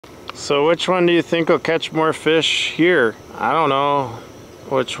So which one do you think will catch more fish here? I don't know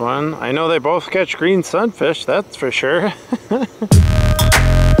which one. I know they both catch green sunfish, that's for sure.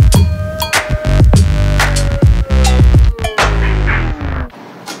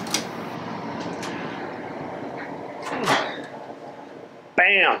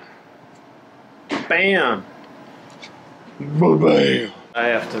 Bam! Bam! Bam! I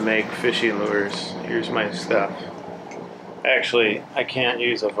have to make fishing lures. Here's my stuff. Actually, I can't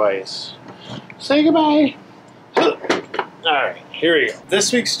use a vise. Say goodbye! Alright, here we go.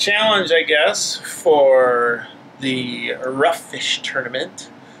 This week's challenge, I guess, for the Roughfish Tournament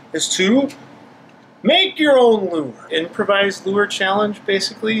is to make your own lure. Improvised lure challenge,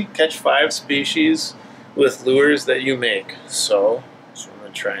 basically. Catch 5 species with lures that you make. So, that's what I'm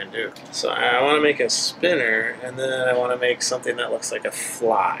going to try and do. So I want to make a spinner, and then I want to make something that looks like a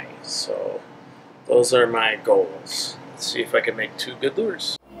fly. So those are my goals. Let's see if I can make 2 good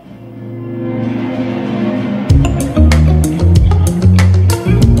lures.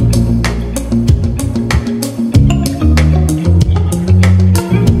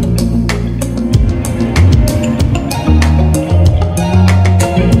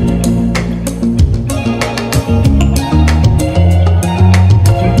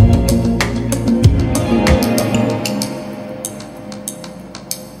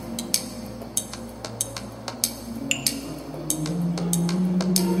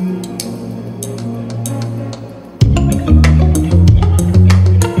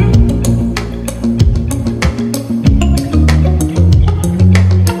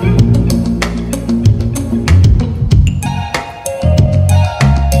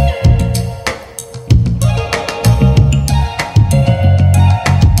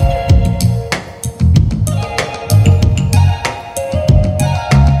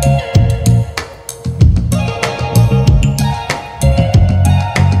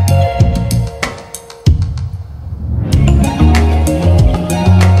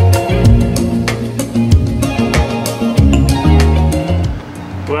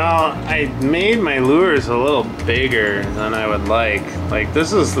 I made my lures a little bigger than I would like. Like,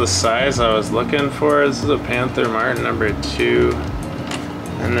 this is the size I was looking for. This is a Panther Martin #2.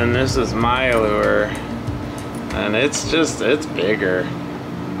 And then this is my lure. And it's bigger.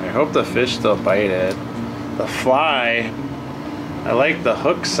 I hope the fish still bite it. The fly, I like the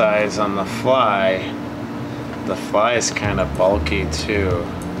hook size on the fly. The fly is kind of bulky too.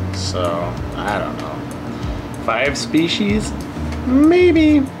 So, I don't know. 5 species?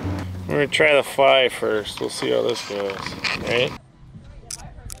 Maybe. We're gonna try the fly first. We'll see how this goes, right?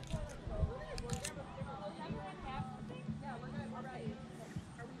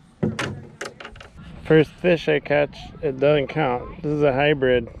 First fish I catch, it doesn't count. This is a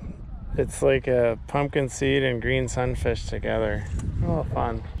hybrid. It's like a pumpkin seed and green sunfish together. A little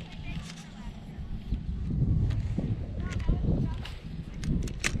fun.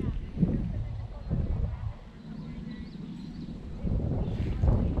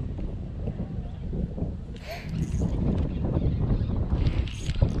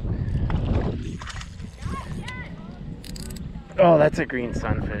 Oh, that's a green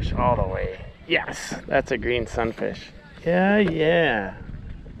sunfish all the way. Yes, that's a green sunfish. Yeah, yeah.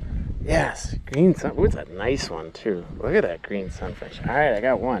 Yes, green sun. Ooh, it's a nice one too. Look at that green sunfish. All right, I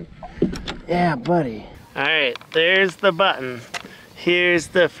got one. Yeah, buddy. All right, there's the button. Here's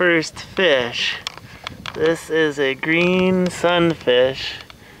the first fish. This is a green sunfish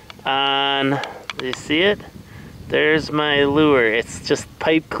on, do you see it? There's my lure. It's just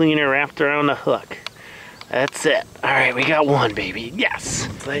pipe cleaner wrapped around a hook. That's it. All right, we got one, baby. Yes.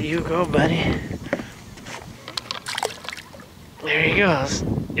 Let you go, buddy. There he goes.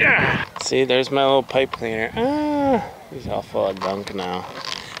 Yeah. See, there's my little pipe cleaner. Ah, he's all full of gunk now.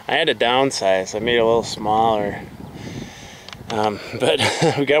 I had to downsize. I made it a little smaller. But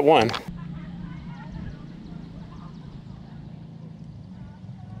we got one.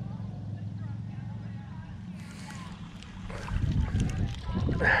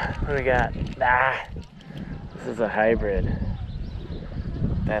 What do we got? Ah. This is a hybrid.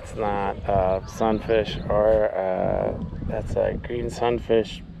 That's not sunfish or that's a green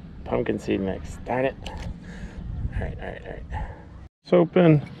sunfish pumpkin seed mix. Darn it. Alright. It's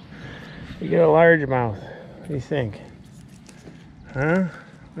open. You get a largemouth. What do you think? Huh?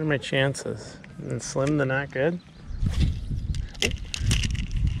 What are my chances? And slim to not good?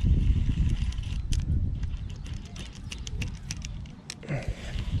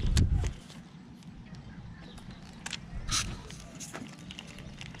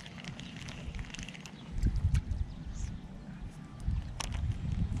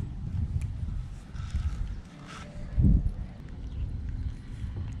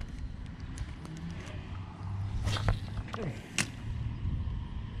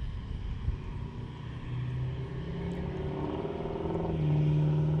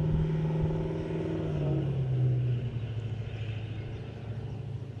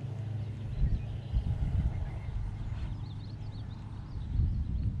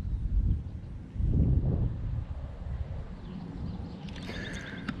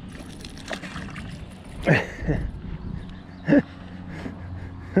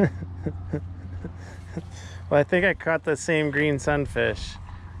 Well, I think I caught the same green sunfish.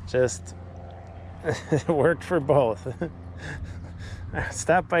 Just it worked for both.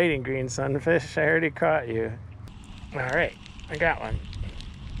 Stop biting, green sunfish. I already caught you. All right, I got one.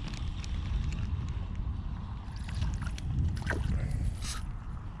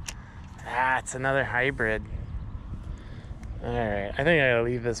 Ah, it's another hybrid. All right, I think I gotta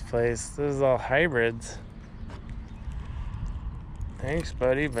leave this place. This is all hybrids. Thanks,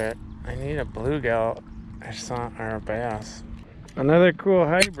 buddy, but I need a bluegill or a bass. Another cool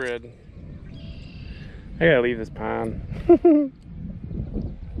hybrid. I gotta leave this pond.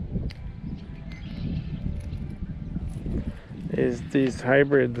 These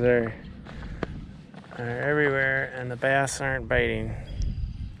hybrids are everywhere, and the bass aren't biting.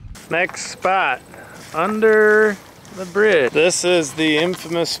 Next spot, under the bridge. This is the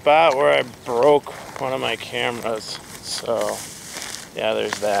infamous spot where I broke one of my cameras. So, yeah,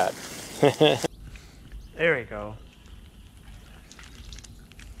 there's that. There we go.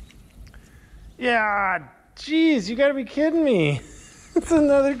 Yeah, geez, you gotta be kidding me. It's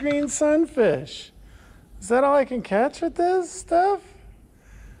another green sunfish. Is that all I can catch with this stuff?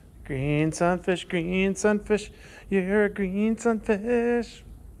 Green sunfish, you're a green sunfish.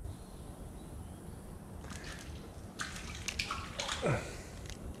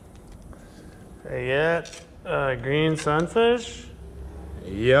 Hey, yet green sunfish?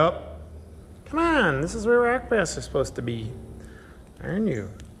 Yep. Come on, this is where rock bass are supposed to be. Aren't you?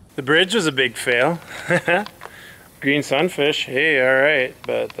 The bridge was a big fail. Green sunfish, hey, alright,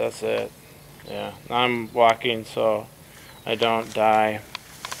 but that's it. Yeah, I'm walking so I don't die.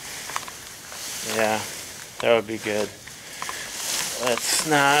 Yeah, that would be good. Let's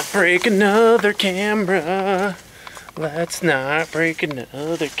not break another camera. Let's not break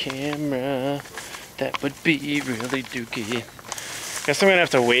another camera. That would be really dookie. Guess I'm gonna have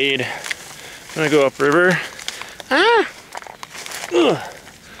to wade. I'm gonna go upriver.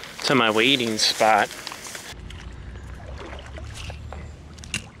 To my wading spot.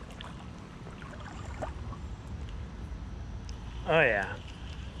 Oh yeah.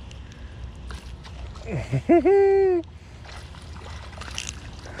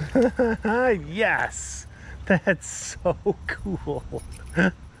 Yes, that's so cool.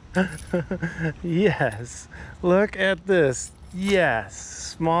 Yes, look at this.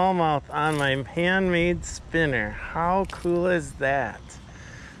 Yes, smallmouth on my handmade spinner. How cool is that?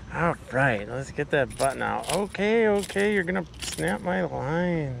 All right, let's get that button out. Okay, you're gonna snap my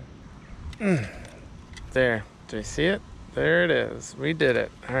line. There, do you see it? There it is. We did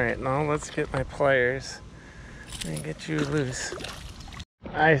it. All right, now let's get my pliers and get you loose.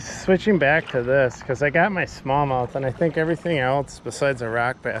 I'm switching back to this because I got my smallmouth, and I think everything else besides a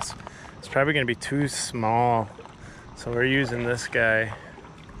rock bass is probably going to be too small. So we're using this guy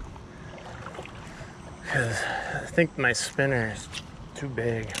because I think my spinner is too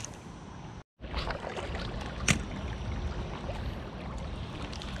big.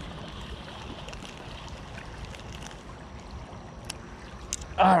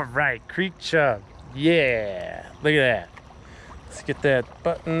 All right, creek chub. Yeah, look at that. Let's get that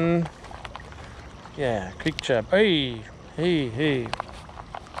button. Yeah, creek chub. Hey.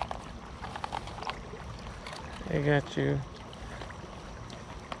 I got you.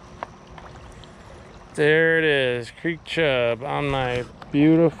 There it is, creek chub on my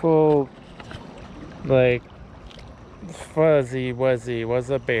beautiful, like, fuzzy wuzzy was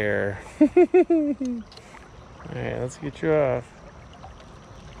a bear. All right, let's get you off.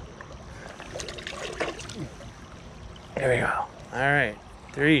 There we go. All right,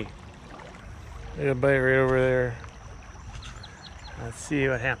 3. There's a bite right over there. Let's see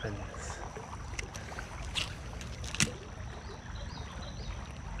what happens.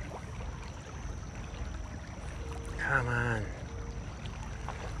 Come on.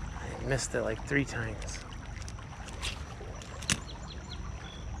 I missed it like 3 times.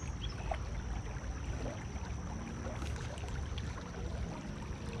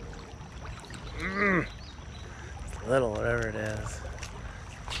 It's little, whatever it is.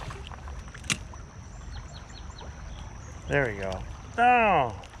 There we go.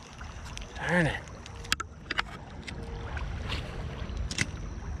 Oh! Darn it.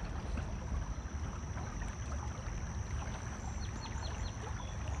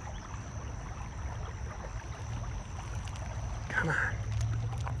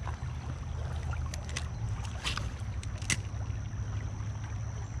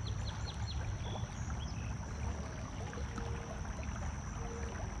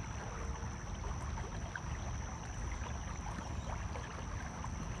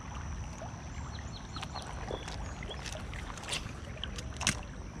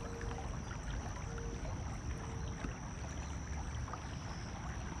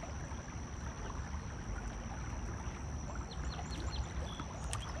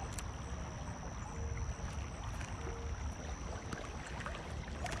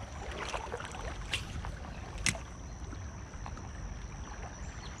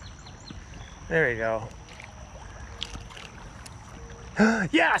 There we go.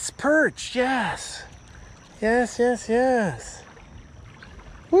 Yes, perch, yes. Yes, yes, yes.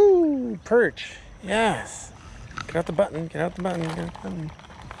 Woo, perch, yes. Get out the button, get out the button, get out the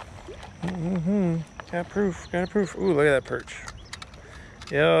button. Got proof, got a proof. Ooh, look at that perch.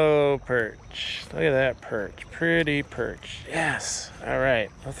 Yo, perch. Look at that perch. Pretty perch. Yes. All right,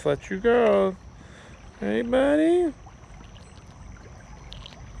 let's let you go. Hey, buddy.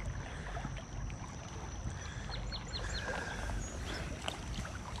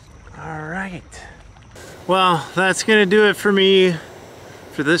 All right. Well, that's gonna do it for me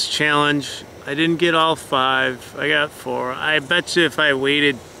for this challenge. I didn't get all 5. I got 4. I bet you if I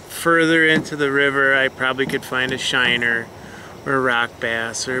waded further into the river, I probably could find a shiner or a rock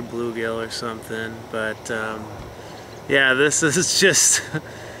bass or a bluegill or something. But yeah, this is just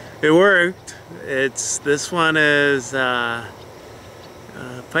it worked. This one is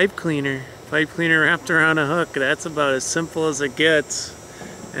pipe cleaner wrapped around a hook. That's about as simple as it gets.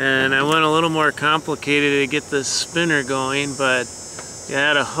 And I went a little more complicated to get this spinner going, but you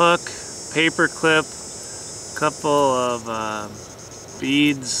had a hook, paper clip, couple of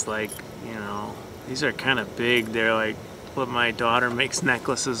beads, like, you know, these are kind of big. They're like what my daughter makes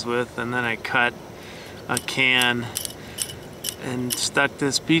necklaces with. And then I cut a can and stuck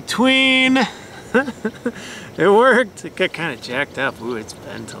this between. It worked. It got kind of jacked up. Ooh, it's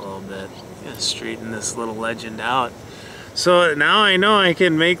bent a little bit. Gotta straighten this little legend out. So now I know I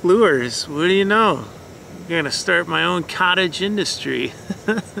can make lures. What do you know? I'm gonna start my own cottage industry.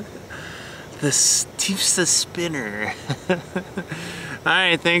 The Stevsa spinner.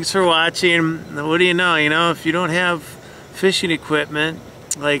 Alright, thanks for watching. What do you know? You know, if you don't have fishing equipment,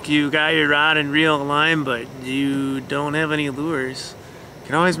 like you got your rod and reel and line, but you don't have any lures, you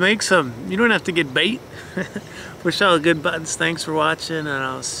can always make some. You don't have to get bait. Push all the good buttons. Thanks for watching, and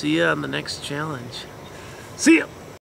I'll see you on the next challenge. See ya!